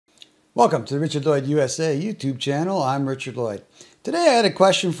Welcome to the Richard Lloyd USA YouTube channel. I'm Richard Lloyd. Today I had a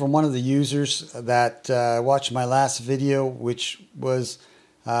question from one of the users that watched my last video, which was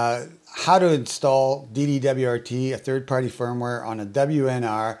how to install DD-WRT, a third-party firmware, on a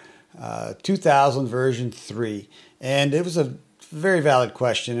WNR2000 version 3. And it was a very valid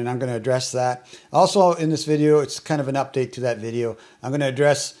question, and I'm going to address that. Also in this video, it's kind of an update to that video. I'm going to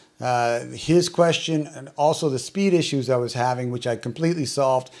address his question and also the speed issues I was having, which I completely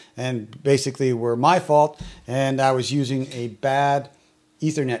solved and basically were my fault. And I was using a bad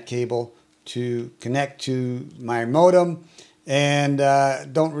Ethernet cable to connect to my modem. And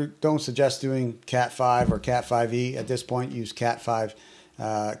don't suggest doing Cat5 or Cat5e at this point. Use Cat5.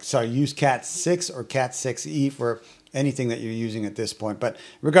 Use Cat6 or Cat6e for anything that you're using at this point. But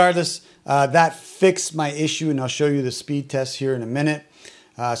regardless, that fixed my issue, and I'll show you the speed test here in a minute.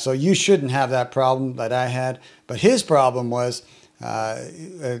 So you shouldn't have that problem that I had. But his problem was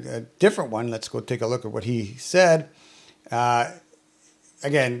a different one. Let's go take a look at what he said.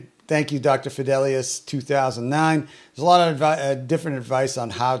 Again, thank you, Dr. Fidelius 2009. There's a lot of different advice on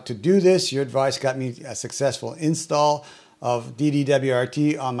how to do this. Your advice got me a successful install of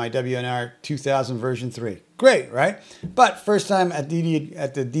DD-WRT on my WNR2000 version 3. Great, right? But first time at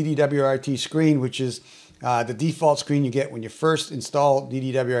the DD-WRT screen, which is the default screen you get when you first install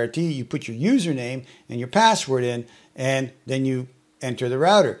DD-WRT, you put your username and your password in, and then you enter the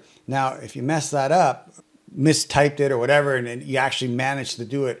router. Now, if you mess that up, mistyped it or whatever, and then you actually manage to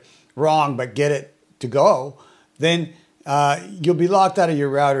do it wrong but get it to go, then you'll be locked out of your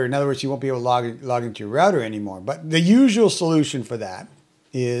router. In other words, you won't be able to log into your router anymore. But the usual solution for that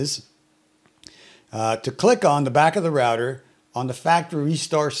is to click on the back of the router on the factory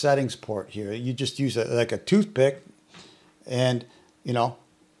restore settings port here. You just use like a toothpick and,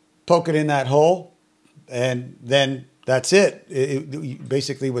 poke it in that hole, and then that's it.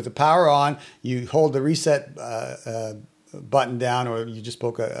 Basically, with the power on, you hold the reset button down, or you just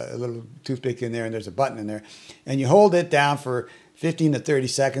poke a little toothpick in there and there's a button in there, and you hold it down for 15 to 30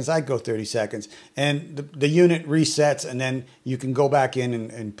 seconds. I'd go 30 seconds, and the unit resets, and then you can go back in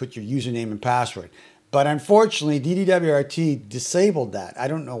and put your username and password. But unfortunately, DD-WRT disabled that. I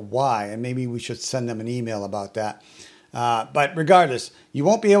don't know why, and maybe we should send them an email about that. But regardless, you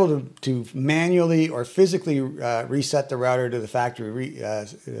won't be able to manually or physically reset the router to the factory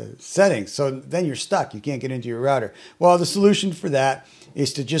settings. So then you're stuck. You can't get into your router. Well, the solution for that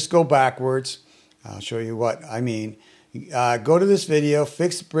is to just go backwards. I'll show you what I mean. Go to this video,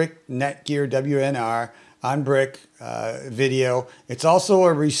 Fixed Brick Netgear WNR on brick video. It's also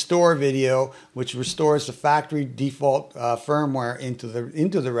a restore video, which restores the factory default firmware into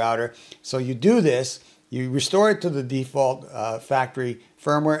the router. So you do this, you restore it to the default factory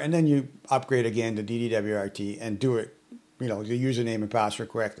firmware, and then you upgrade again to DD-WRT and do it, the username and password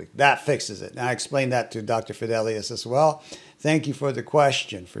correctly. That fixes it. And I explained that to Dr. Fidelius as well. Thank you for the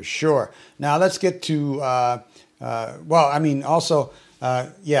question, for sure. Now let's get to, once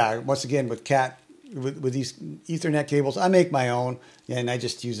again with these Ethernet cables, I make my own, and I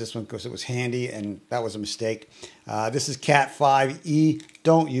just use this one because it was handy, and that was a mistake. This is Cat5e.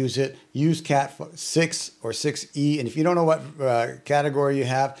 Don't use it. Use Cat6 or 6e, and if you don't know what category you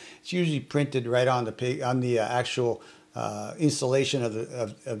have, it's usually printed right on the actual installation of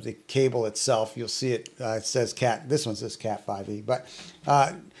the cable itself. You'll see it. It says This one says Cat5e, but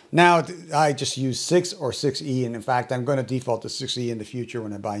now I just use 6 or 6e, and in fact, I'm going to default to 6e in the future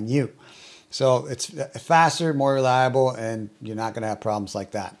when I buy new. So it's faster, more reliable, and you're not going to have problems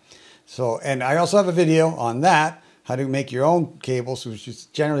like that. So, and I also have a video on that, how to make your own cables, which is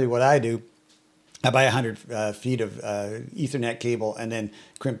generally what I do. I buy 100 feet of Ethernet cable and then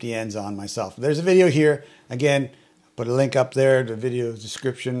crimp the ends on myself. There's a video here. Again, put a link up there, the video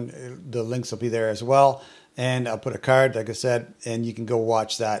description. The links will be there as well. And I'll put a card, like I said, and you can go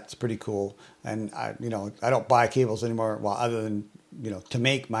watch that. It's pretty cool. And I don't buy cables anymore, well, other than, to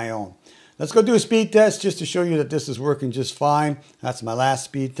make my own. Let's go do a speed test just to show you that this is working just fine. That's my last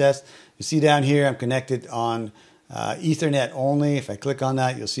speed test. You see down here, I'm connected on Ethernet only. If I click on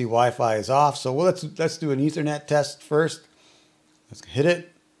that, you'll see Wi-Fi is off. So let's do an Ethernet test first. Let's hit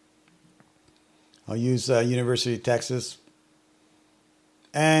it. I'll use University of Texas.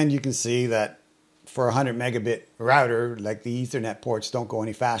 And you can see that for a 100 megabit router, like the Ethernet ports don't go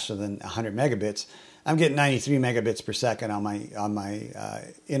any faster than 100 megabits. I'm getting 93 megabits per second on my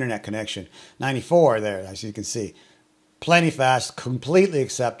internet connection. 94 there, as you can see. Plenty fast, completely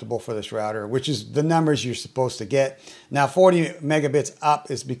acceptable for this router, which is the numbers you're supposed to get. Now, 40 megabits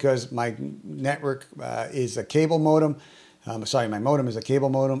up is because my network is a cable modem. Sorry, my modem is a cable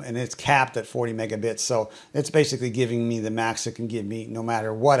modem, and it's capped at 40 megabits. So it's basically giving me the max it can give me no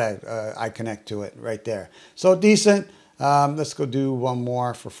matter what I connect to it right there. So decent. Let's go do one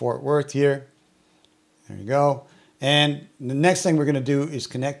more for Fort Worth here. There you go. And the next thing we're going to do is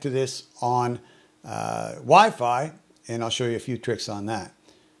connect to this on Wi-Fi, and I'll show you a few tricks on that.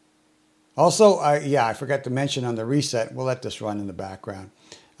 Also, I forgot to mention on the reset, we'll let this run in the background.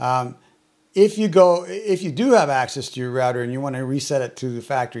 If you do have access to your router and you want to reset it to the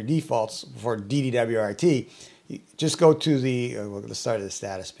factory defaults for DD-WRT, just go to the, let's start at the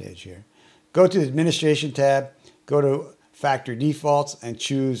status page here. Go to the administration tab, go to factory defaults, and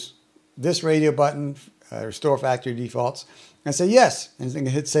choose this radio button, restore factory defaults, and say yes, and then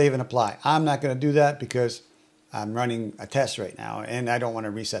hit save and apply. I'm not going to do that because I'm running a test right now and I don't want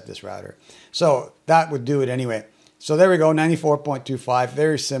to reset this router. So that would do it anyway. So there we go, 94.25,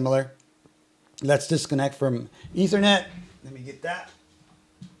 very similar. Let's disconnect from Ethernet. Let me get that.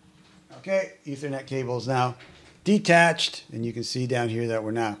 Okay, Ethernet cable is now detached, and you can see down here that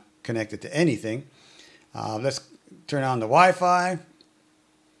we're not connected to anything. Let's turn on the Wi-Fi.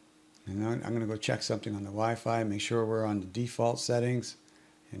 And I'm going to go check something on the Wi-Fi, make sure we're on the default settings.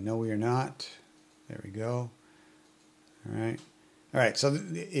 And no, we are not. There we go. All right, so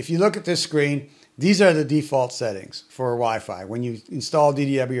if you look at this screen, these are the default settings for Wi-Fi. When you install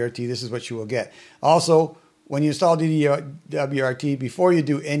DD-WRT, this is what you will get. Also, when you install DD-WRT, before you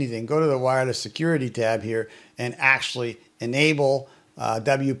do anything, go to the wireless security tab here and actually enable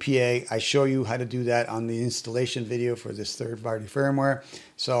WPA. I show you how to do that on the installation video for this third-party firmware.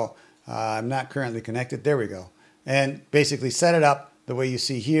 So I'm not currently connected. There we go. And basically set it up the way you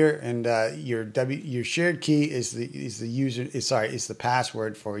see here, and your shared key is the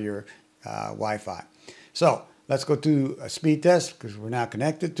password for your Wi-Fi. So let's go to a speed test because we're now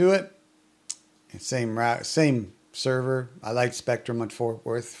connected to it. And same server. I like Spectrum on Fort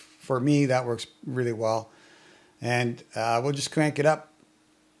Worth. For me, that works really well. And we'll just crank it up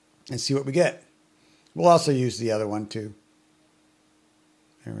and see what we get. We'll also use the other one too.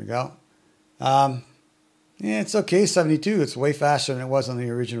 There we go. Yeah, it's okay, 72. It's way faster than it was on the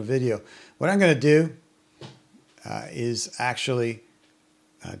original video. What I'm going to do is actually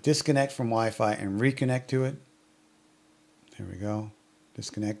disconnect from Wi-Fi and reconnect to it. There we go.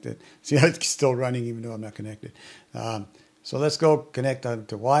 Disconnect it. See how it's still running even though I'm not connected. So let's go connect on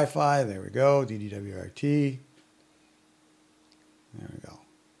to Wi-Fi. There we go. DD-WRT. There we go.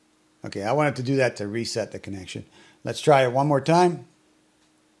 Okay, I wanted to do that to reset the connection. Let's try it one more time.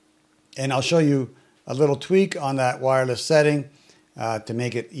 And I'll show you a little tweak on that wireless setting to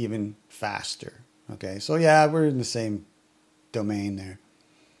make it even faster. Okay, so yeah, we're in the same domain there.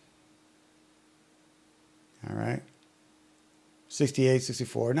 All right. 68,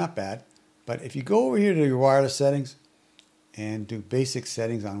 64, not bad. But if you go over here to your wireless settings and do basic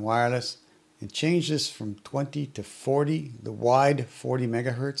settings on wireless and change this from 20 to 40, the wide 40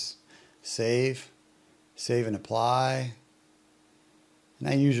 megahertz, save and apply. And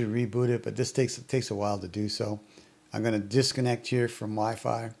I usually reboot it, but this takes a while to do so. I'm going to disconnect here from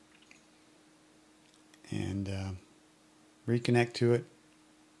Wi-Fi and reconnect to it.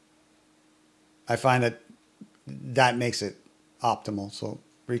 I find that makes it optimal. So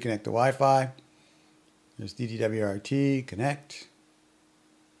reconnect to Wi-Fi. There's DD-WRT, connect.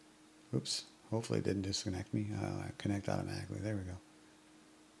 Oops, hopefully it didn't disconnect me. Connect automatically. There we go.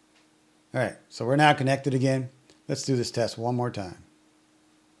 All right, so we're now connected again. Let's do this test one more time.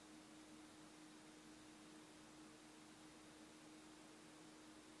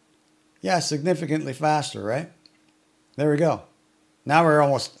 Yeah, significantly faster, right? There we go. Now we're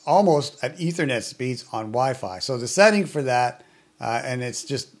almost at Ethernet speeds on Wi-Fi. So the setting for that, and it's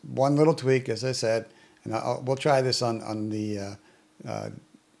just one little tweak, as I said, and we'll try this on the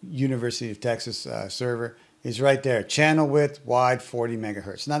University of Texas server, is right there. Channel width, wide, 40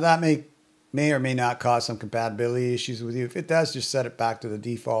 megahertz. Now that may or may not cause some compatibility issues with you. If it does, just set it back to the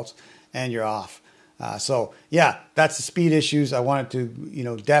defaults and you're off. So yeah, that's the speed issues. I wanted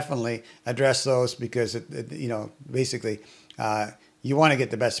to, definitely address those because basically, you want to get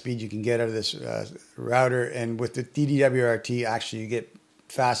the best speed you can get out of this router. And with the DD-WRT, actually, you get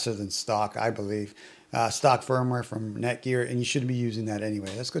faster than stock, I believe, stock firmware from Netgear, and you should be using that anyway.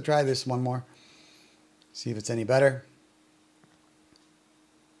 Let's go try this one more. See if it's any better.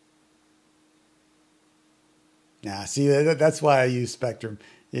 Nah, see, that's why I use Spectrum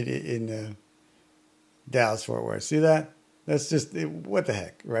in Dallas Fort Worth. See that? That's just, what the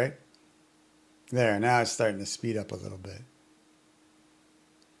heck, right? There, now it's starting to speed up a little bit.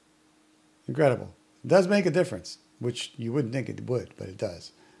 Incredible. It does make a difference, which you wouldn't think it would, but it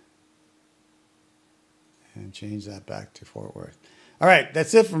does. and change that back to Fort Worth. All right,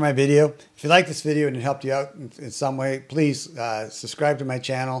 that's it for my video. If you like this video and it helped you out in some way, please subscribe to my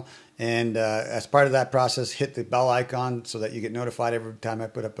channel. And as part of that process, hit the bell icon so that you get notified every time I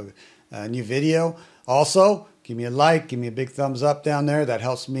put up a new video. Also, give me a like, give me a big thumbs up down there. That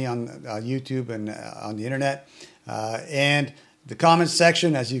helps me on YouTube and on the internet. And the comments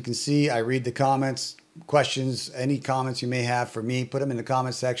section, as you can see, I read the comments. Questions, any comments you may have for me, put them in the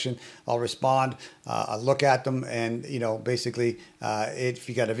comment section. I'll respond. I'll look at them, and basically, if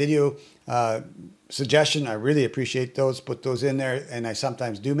you got a video suggestion, I really appreciate those. Put those in there, and I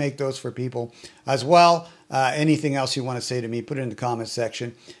sometimes do make those for people as well. Anything else you want to say to me, put it in the comment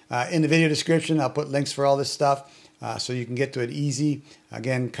section. In the video description, I'll put links for all this stuff. So you can get to it easy.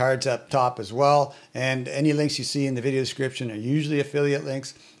 Again, cards up top as well. And any links you see in the video description are usually affiliate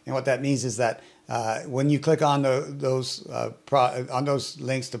links. And what that means is that when you click on those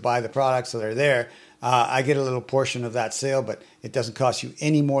links to buy the products that are there, I get a little portion of that sale, but it doesn't cost you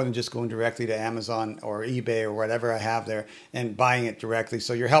any more than just going directly to Amazon or eBay or whatever I have there and buying it directly.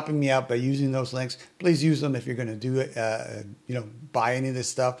 So you're helping me out by using those links. Please use them if you're going to do it, buy any of this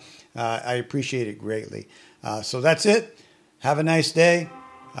stuff. I appreciate it greatly. So that's it. Have a nice day.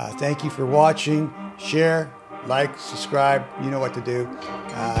 Thank you for watching. Share, like, subscribe. You know what to do.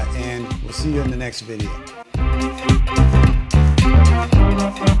 And we'll see you in the next video.